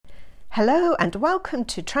Hello and welcome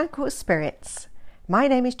to Tranquil Spirits. My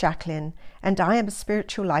name is Jacqueline and I am a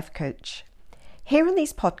spiritual life coach. Here on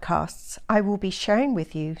these podcasts, I will be sharing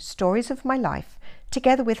with you stories of my life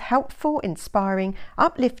together with helpful, inspiring,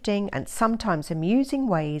 uplifting and sometimes amusing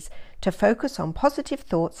ways to focus on positive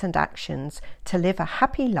thoughts and actions to live a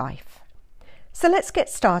happy life. So let's get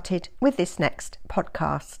started with this next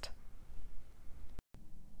podcast.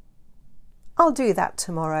 I'll do that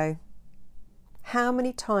tomorrow. How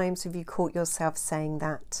many times have you caught yourself saying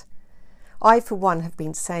that? I, for one, have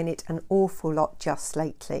been saying it an awful lot just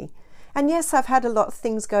lately. And yes, I've had a lot of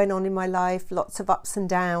things going on in my life, lots of ups and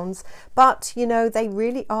downs, but they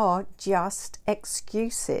really are just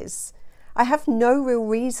excuses. I have no real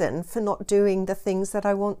reason for not doing the things that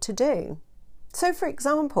I want to do. So, for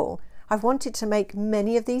example, I've wanted to make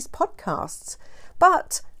many of these podcasts,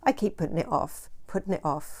 but I keep putting it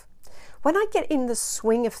off. When I get in the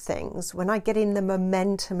swing of things, when I get in the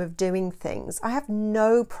momentum of doing things, I have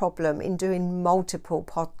no problem in doing multiple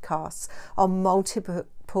podcasts or multiple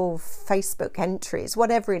Facebook entries,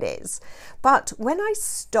 whatever it is. But when I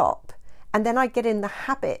stop and then I get in the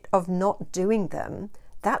habit of not doing them,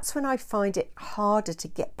 that's when I find it harder to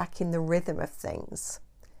get back in the rhythm of things.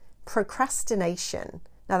 Procrastination.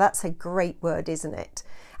 Now that's a great word, isn't it?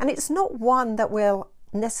 And it's not one that will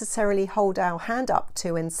necessarily hold our hand up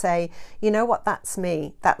to and say, you know what, that's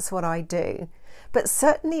me, that's what I do. But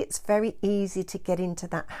certainly it's very easy to get into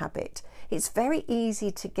that habit. It's very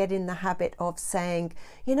easy to get in the habit of saying,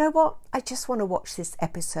 you know what, I just want to watch this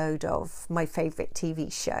episode of my favourite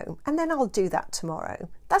TV show and then I'll do that tomorrow.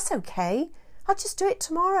 That's okay. I'll just do it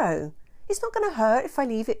tomorrow. It's not going to hurt if I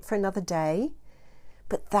leave it for another day.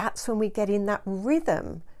 But that's when we get in that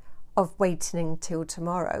rhythm of waiting until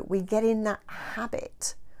tomorrow. We get in that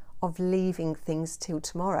habit of leaving things till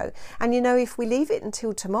tomorrow. And if we leave it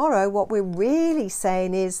until tomorrow, what we're really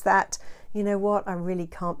saying is that, you know what, I really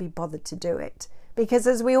can't be bothered to do it. Because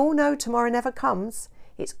as we all know, tomorrow never comes.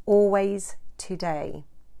 It's always today.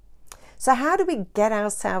 So how do we get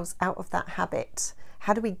ourselves out of that habit?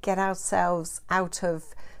 How do we get ourselves out of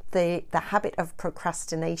the habit of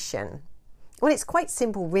procrastination? Well, it's quite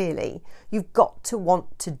simple, really. You've got to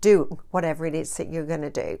want to do whatever it is that you're going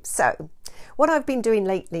to do. So what I've been doing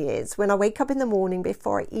lately is when I wake up in the morning,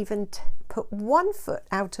 before I even put one foot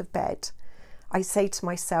out of bed, I say to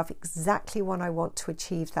myself exactly what I want to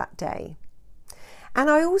achieve that day.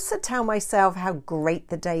 And I also tell myself how great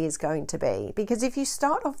the day is going to be. Because if you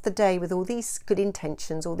start off the day with all these good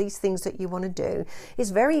intentions, all these things that you want to do,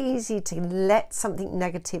 it's very easy to let something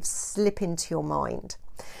negative slip into your mind.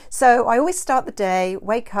 So I always start the day,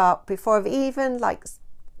 wake up, before I've even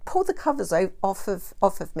pull the covers off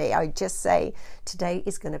of me. I just say, today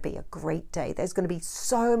is going to be a great day. There's going to be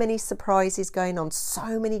so many surprises going on,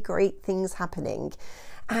 so many great things happening.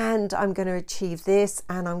 And I'm going to achieve this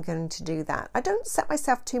and I'm going to do that. I don't set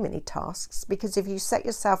myself too many tasks, because if you set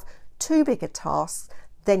yourself too big a task,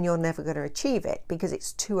 then you're never going to achieve it because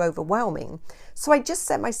it's too overwhelming. So I just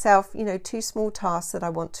set myself, 2 small tasks that I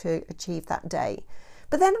want to achieve that day.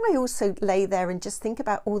 But then I also lay there and just think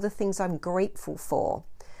about all the things I'm grateful for.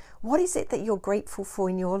 What is it that you're grateful for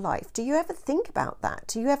in your life? Do you ever think about that?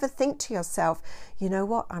 Do you ever think to yourself, you know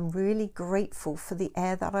what, I'm really grateful for the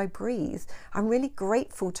air that I breathe. I'm really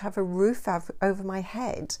grateful to have a roof over my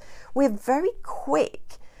head. We're very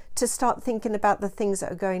quick to start thinking about the things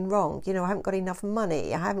that are going wrong. I haven't got enough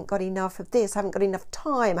money. I haven't got enough of this. I haven't got enough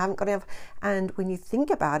time. I haven't got enough. And when you think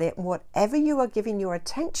about it, whatever you are giving your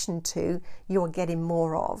attention to, you are getting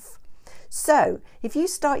more of. So if you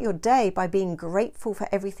start your day by being grateful for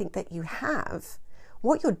everything that you have,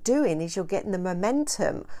 what you're doing is you're getting the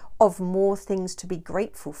momentum of more things to be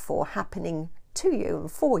grateful for happening to you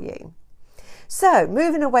and for you. So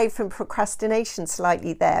moving away from procrastination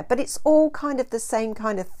slightly there, but it's all kind of the same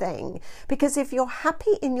kind of thing. Because if you're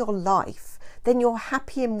happy in your life, then you're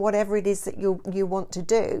happy in whatever it is that you want to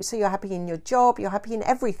do. So you're happy in your job, you're happy in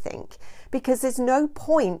everything. Because there's no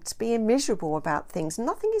point being miserable about things.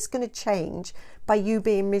 Nothing is going to change by you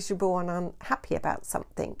being miserable and unhappy about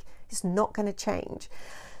something. It's not going to change.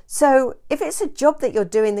 So if it's a job that you're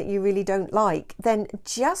doing that you really don't like, then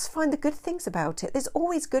just find the good things about it. There's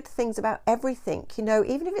always good things about everything.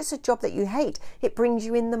 Even if it's a job that you hate, it brings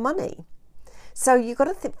you in the money. So you've got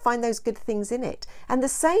to find those good things in it. And the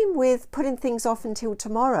same with putting things off until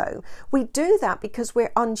tomorrow. We do that because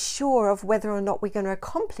we're unsure of whether or not we're going to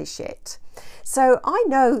accomplish it. So I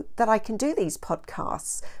know that I can do these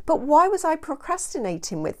podcasts, but why was I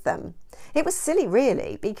procrastinating with them? It was silly,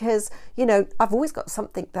 really, because, I've always got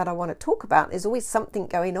something that I want to talk about. There's always something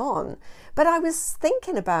going on. But I was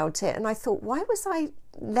thinking about it and I thought, why was I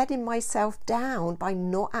letting myself down by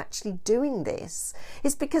not actually doing this?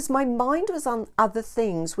 It's because my mind was on other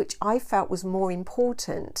things which I felt was more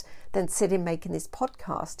important than sitting making this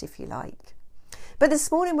podcast, if you like. But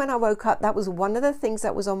this morning when I woke up, that was one of the things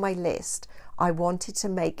that was on my list. I wanted to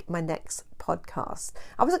make my next podcast.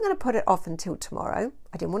 I wasn't going to put it off until tomorrow.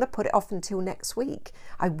 I didn't want to put it off until next week.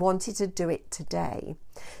 I wanted to do it today.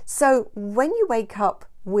 So when you wake up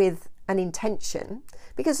with an intention,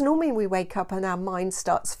 because normally we wake up and our mind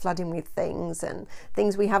starts flooding with things and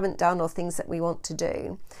things we haven't done or things that we want to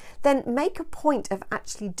do, then make a point of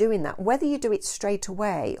actually doing that, whether you do it straight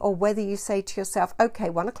away or whether you say to yourself,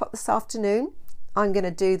 okay, 1 o'clock this afternoon, I'm going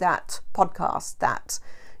to do that podcast, that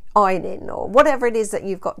ironing, or whatever it is that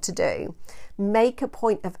you've got to do. Make a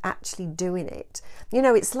point of actually doing it.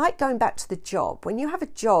 It's like going back to the job. When you have a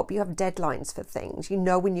job, you have deadlines for things. You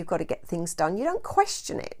know when you've got to get things done. You don't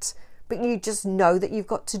question it, but you just know that you've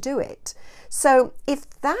got to do it. So if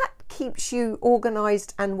that keeps you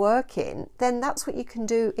organized and working, then that's what you can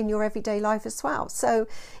do in your everyday life as well. So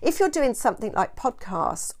if you're doing something like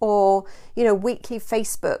podcasts or, weekly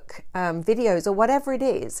Facebook videos or whatever it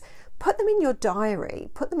is, put them in your diary,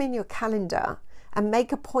 put them in your calendar, and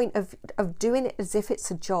make a point of doing it as if it's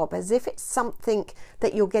a job, as if it's something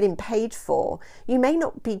that you're getting paid for. You may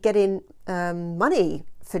not be getting money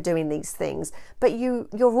for doing these things, but your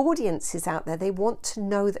audience is out there. They want to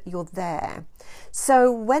know that you're there.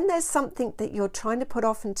 So when there's something that you're trying to put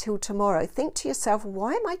off until tomorrow, think to yourself,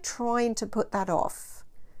 why am I trying to put that off?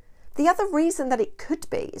 The other reason that it could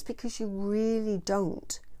be is because you really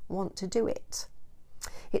don't want to do it.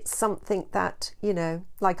 It's something that,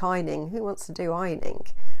 like ironing. Who wants to do ironing?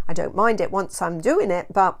 I don't mind it once I'm doing it,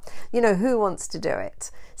 but, who wants to do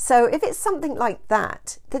it? So if it's something like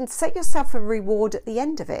that, then set yourself a reward at the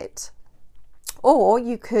end of it. Or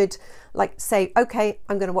you could say, okay,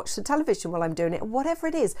 I'm going to watch the television while I'm doing it. Whatever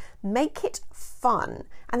it is, make it fun.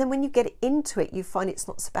 And then when you get into it, you find it's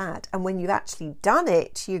not so bad. And when you've actually done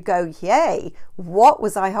it, you go, yay, what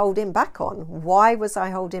was I holding back on? Why was I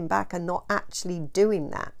holding back and not actually doing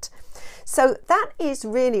that? So that is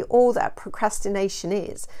really all that procrastination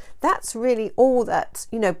is. That's really all that,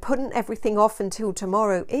 putting everything off until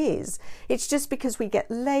tomorrow is. It's just because we get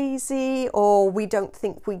lazy, or we don't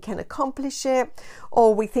think we can accomplish it,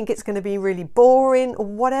 or we think it's going to be really boring, or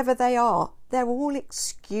whatever they are. They're all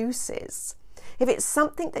excuses. If it's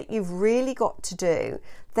something that you've really got to do,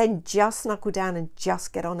 then just knuckle down and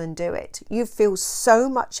just get on and do it. You feel so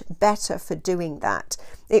much better for doing that.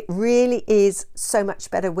 It really is so much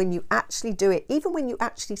better when you actually do it. Even when you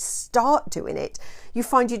actually start doing it, you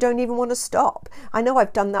find you don't even want to stop. I know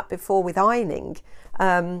I've done that before with ironing.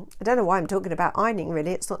 I don't know why I'm talking about ironing,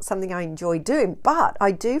 really. It's not something I enjoy doing, but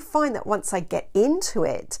I do find that once I get into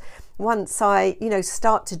it, once I,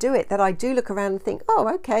 start to do it, that I do look around and think,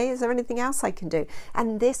 oh, okay, is there anything else I can do?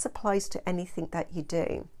 And this applies to anything that you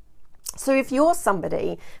do. So if you're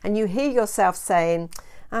somebody and you hear yourself saying,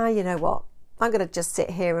 you know what, I'm going to just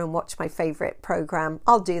sit here and watch my favorite program,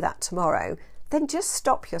 I'll do that tomorrow, then just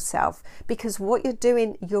stop yourself, because what you're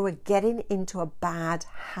doing, you're getting into a bad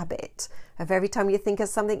habit. Of every time you think of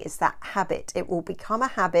something, it's that habit. It will become a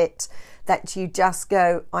habit that you just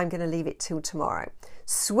go, I'm going to leave it till tomorrow.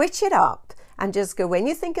 Switch it up and just go, when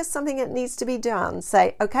you think of something that needs to be done,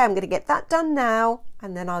 say, okay, I'm going to get that done now,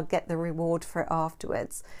 and then I'll get the reward for it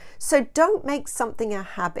afterwards. So don't make something a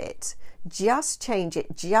habit. Just change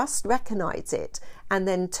it, just recognize it, and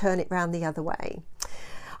then turn it around the other way.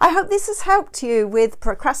 I hope this has helped you with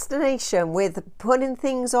procrastination, with putting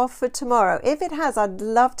things off for tomorrow. If it has, I'd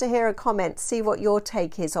love to hear a comment, see what your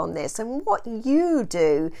take is on this and what you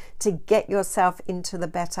do to get yourself into the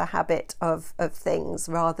better habit of things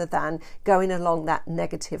rather than going along that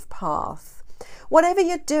negative path. Whatever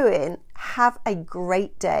you're doing, have a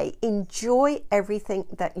great day. Enjoy everything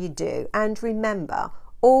that you do. And remember,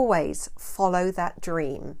 always follow that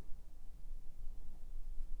dream.